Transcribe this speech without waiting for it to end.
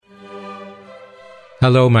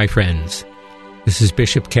Hello, my friends. This is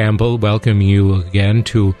Bishop Campbell welcoming you again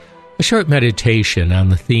to a short meditation on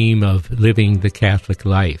the theme of living the Catholic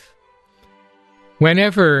life.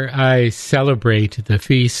 Whenever I celebrate the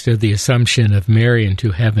Feast of the Assumption of Mary into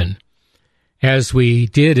Heaven, as we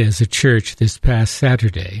did as a church this past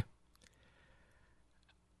Saturday,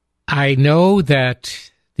 I know that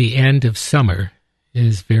the end of summer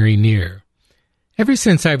is very near. Ever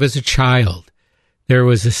since I was a child, there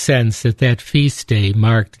was a sense that that feast day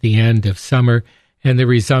marked the end of summer and the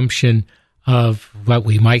resumption of what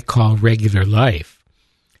we might call regular life.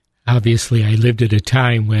 Obviously, I lived at a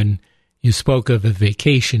time when you spoke of a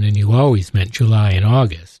vacation and you always meant July and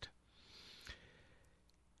August.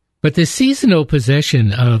 But the seasonal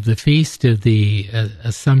possession of the Feast of the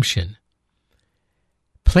Assumption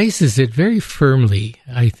places it very firmly,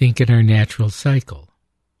 I think, in our natural cycle.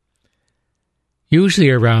 Usually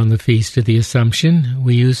around the Feast of the Assumption,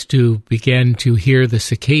 we used to begin to hear the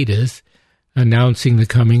cicadas announcing the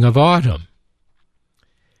coming of autumn.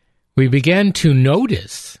 We began to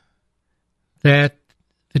notice that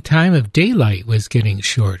the time of daylight was getting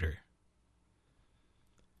shorter.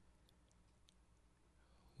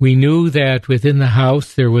 We knew that within the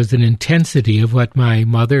house there was an intensity of what my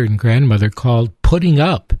mother and grandmother called putting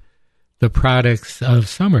up the products of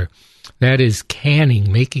summer. That is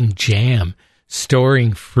canning, making jam,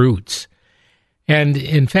 storing fruits. And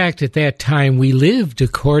in fact, at that time, we lived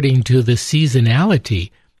according to the seasonality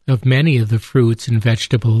of many of the fruits and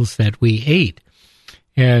vegetables that we ate.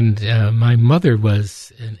 And my mother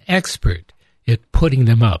was an expert at putting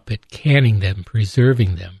them up, at canning them,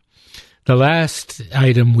 preserving them. The last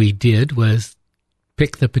item we did was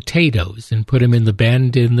pick the potatoes and put them in the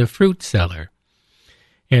bin in the fruit cellar.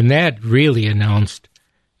 And that really announced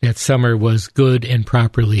that summer was good and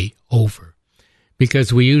properly over,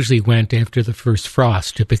 because we usually went after the first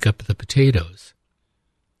frost to pick up the potatoes.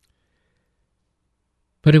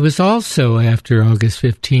 But it was also, after August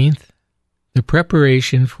 15th, the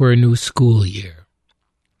preparation for a new school year.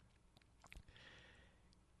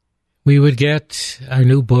 We would get our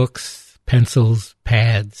new books, pencils,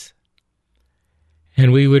 pads,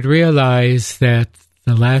 and we would realize that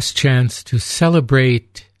the last chance to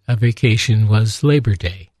celebrate a vacation was Labor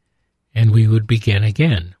Day, and we would begin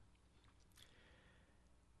again.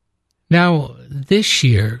 Now, this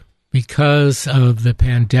year, because of the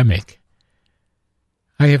pandemic,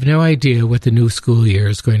 I have no idea what the new school year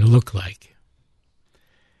is going to look like.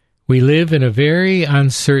 We live in a very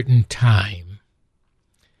uncertain time,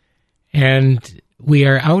 and we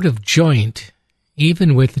are out of joint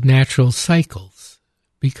even with natural cycles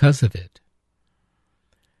because of it.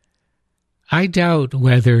 I doubt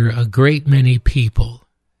whether a great many people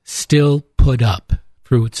still put up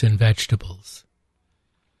fruits and vegetables.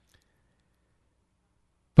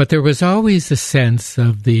 But there was always a sense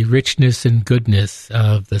of the richness and goodness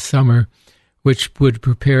of the summer, which would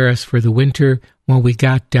prepare us for the winter when we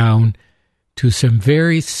got down to some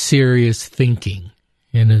very serious thinking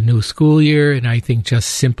in a new school year, and I think just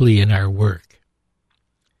simply in our work.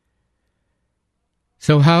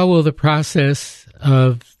 So how will the process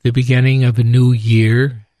of the beginning of a new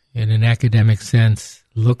year, in an academic sense,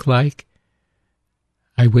 look like?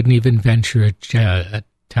 I wouldn't even venture a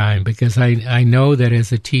time, because I know that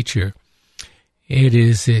as a teacher, it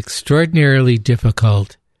is extraordinarily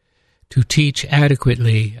difficult to teach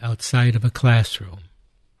adequately outside of a classroom.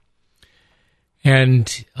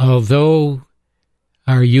 And although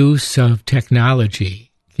our use of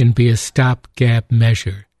technology can be a stopgap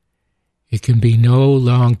measure, it can be no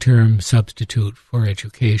long-term substitute for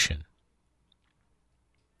education.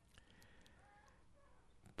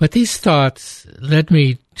 But these thoughts led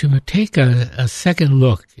me to take a second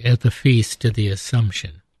look at the Feast of the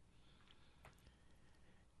Assumption,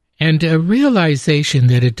 and a realization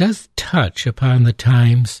that it does touch upon the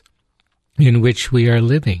times in which we are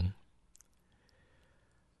living.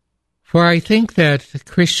 For I think that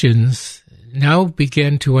Christians now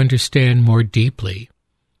begin to understand more deeply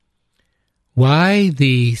why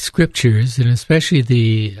the Scriptures, and especially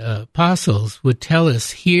the apostles, would tell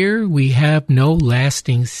us, here we have no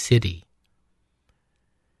lasting city.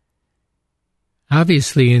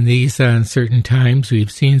 Obviously, in these uncertain times,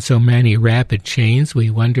 we've seen so many rapid changes, we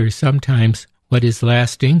wonder sometimes what is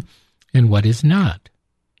lasting and what is not.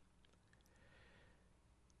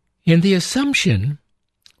 In the Assumption,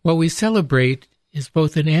 what we celebrate is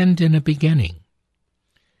both an end and a beginning.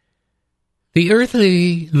 The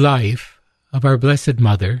earthly life of our Blessed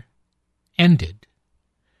Mother ended.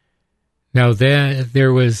 Now,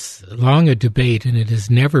 there was long a debate, and it has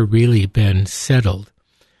never really been settled,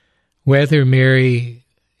 whether Mary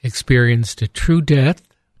experienced a true death,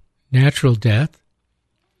 natural death,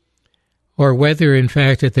 or whether, in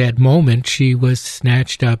fact, at that moment she was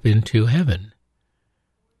snatched up into heaven.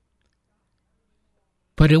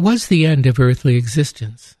 But it was the end of earthly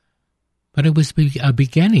existence. But it was a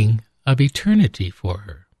beginning of eternity for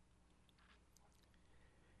her.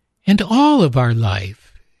 And all of our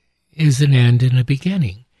life is an end and a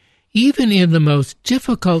beginning. Even in the most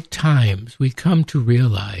difficult times, we come to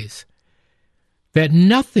realize that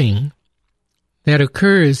nothing that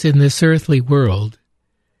occurs in this earthly world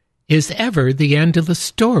is ever the end of the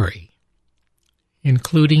story,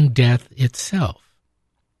 including death itself.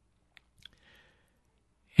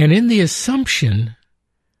 And in the Assumption,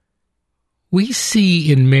 we see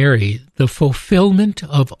in Mary the fulfillment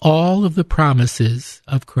of all of the promises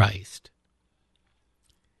of Christ.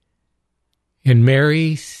 In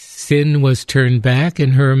Mary, sin was turned back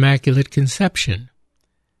in her Immaculate Conception,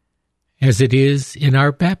 as it is in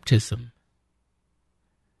our baptism.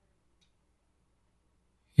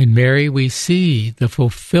 In Mary, we see the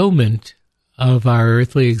fulfillment of our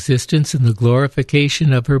earthly existence and the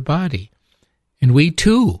glorification of her body. And we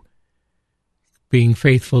too, being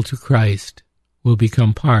faithful to Christ, will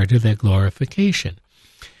become part of that glorification.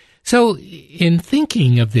 So, in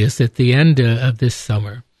thinking of this at the end of this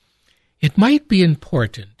summer, it might be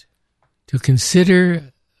important to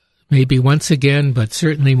consider, maybe once again, but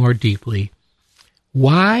certainly more deeply,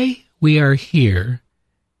 why we are here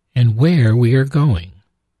and where we are going.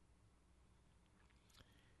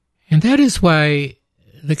 And that is why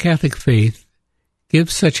the Catholic faith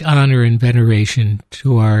gives such honor and veneration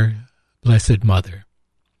to our Blessed Mother.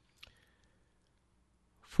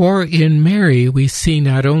 For in Mary we see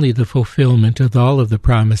not only the fulfillment of all of the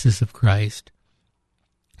promises of Christ,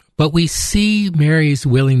 but we see Mary's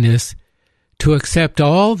willingness to accept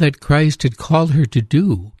all that Christ had called her to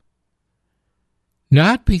do,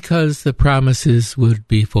 not because the promises would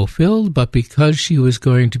be fulfilled, but because she was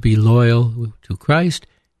going to be loyal to Christ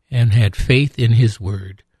and had faith in his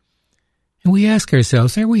word. And we ask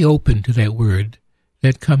ourselves, are we open to that word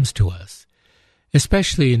that comes to us,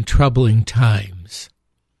 especially in troubling times?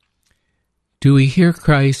 Do we hear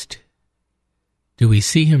Christ? Do we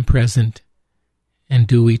see him present? And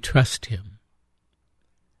do we trust him?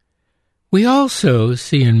 We also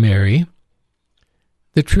see in Mary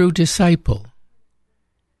the true disciple.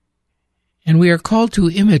 And we are called to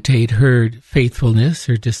imitate her faithfulness,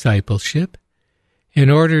 her discipleship, in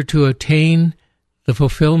order to attain the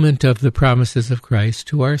fulfillment of the promises of Christ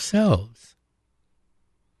to ourselves.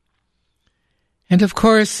 And of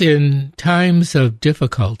course, in times of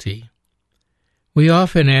difficulty, we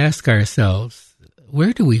often ask ourselves,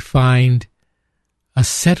 where do we find a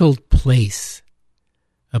settled place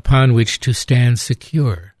upon which to stand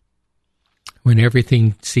secure? When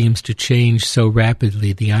everything seems to change so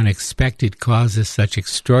rapidly, the unexpected causes such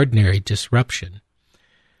extraordinary disruption.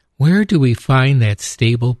 Where do we find that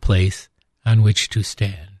stable place on which to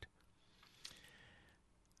stand?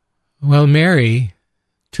 Well, Mary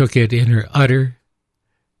took it in her utter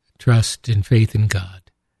trust and faith in God.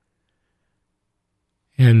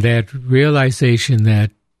 And that realization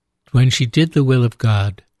that when she did the will of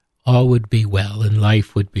God, all would be well and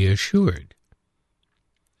life would be assured.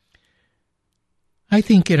 I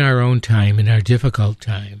think in our own time, in our difficult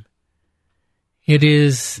time, it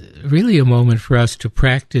is really a moment for us to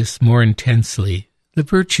practice more intensely the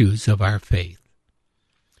virtues of our faith.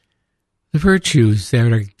 The virtues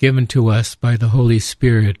that are given to us by the Holy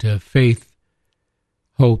Spirit of faith,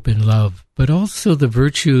 hope, and love, but also the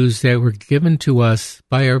virtues that were given to us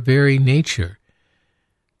by our very nature: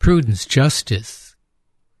 prudence, justice,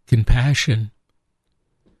 compassion,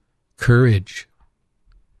 courage,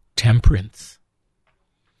 temperance.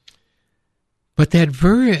 But that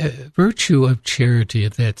virtue of charity,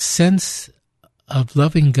 of that sense of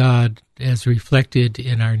loving God as reflected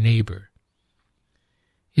in our neighbor,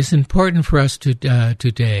 is important for us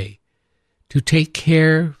today to take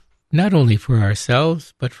care not only for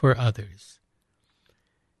ourselves, but for others.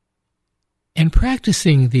 And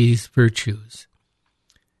practicing these virtues,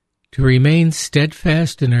 to remain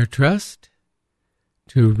steadfast in our trust,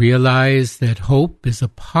 to realize that hope is a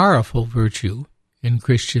powerful virtue in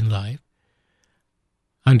Christian life,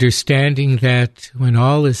 understanding that when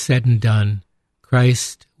all is said and done,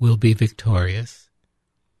 Christ will be victorious.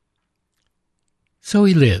 So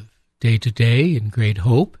we live day to day in great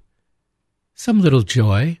hope, some little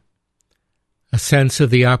joy, a sense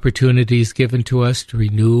of the opportunities given to us to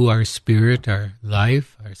renew our spirit, our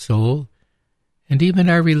life, our soul, and even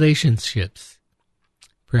our relationships.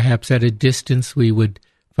 Perhaps at a distance we would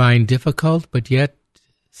find difficult, but yet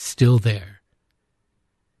still there.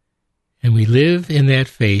 And we live in that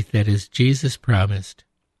faith that, as Jesus promised,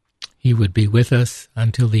 He would be with us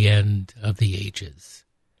until the end of the ages.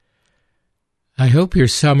 I hope your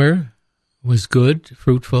summer was good,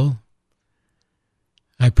 fruitful.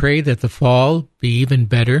 I pray that the fall be even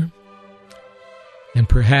better, and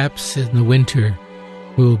perhaps in the winter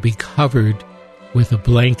we will be covered with a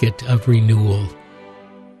blanket of renewal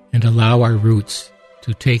and allow our roots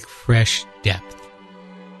to take fresh depth.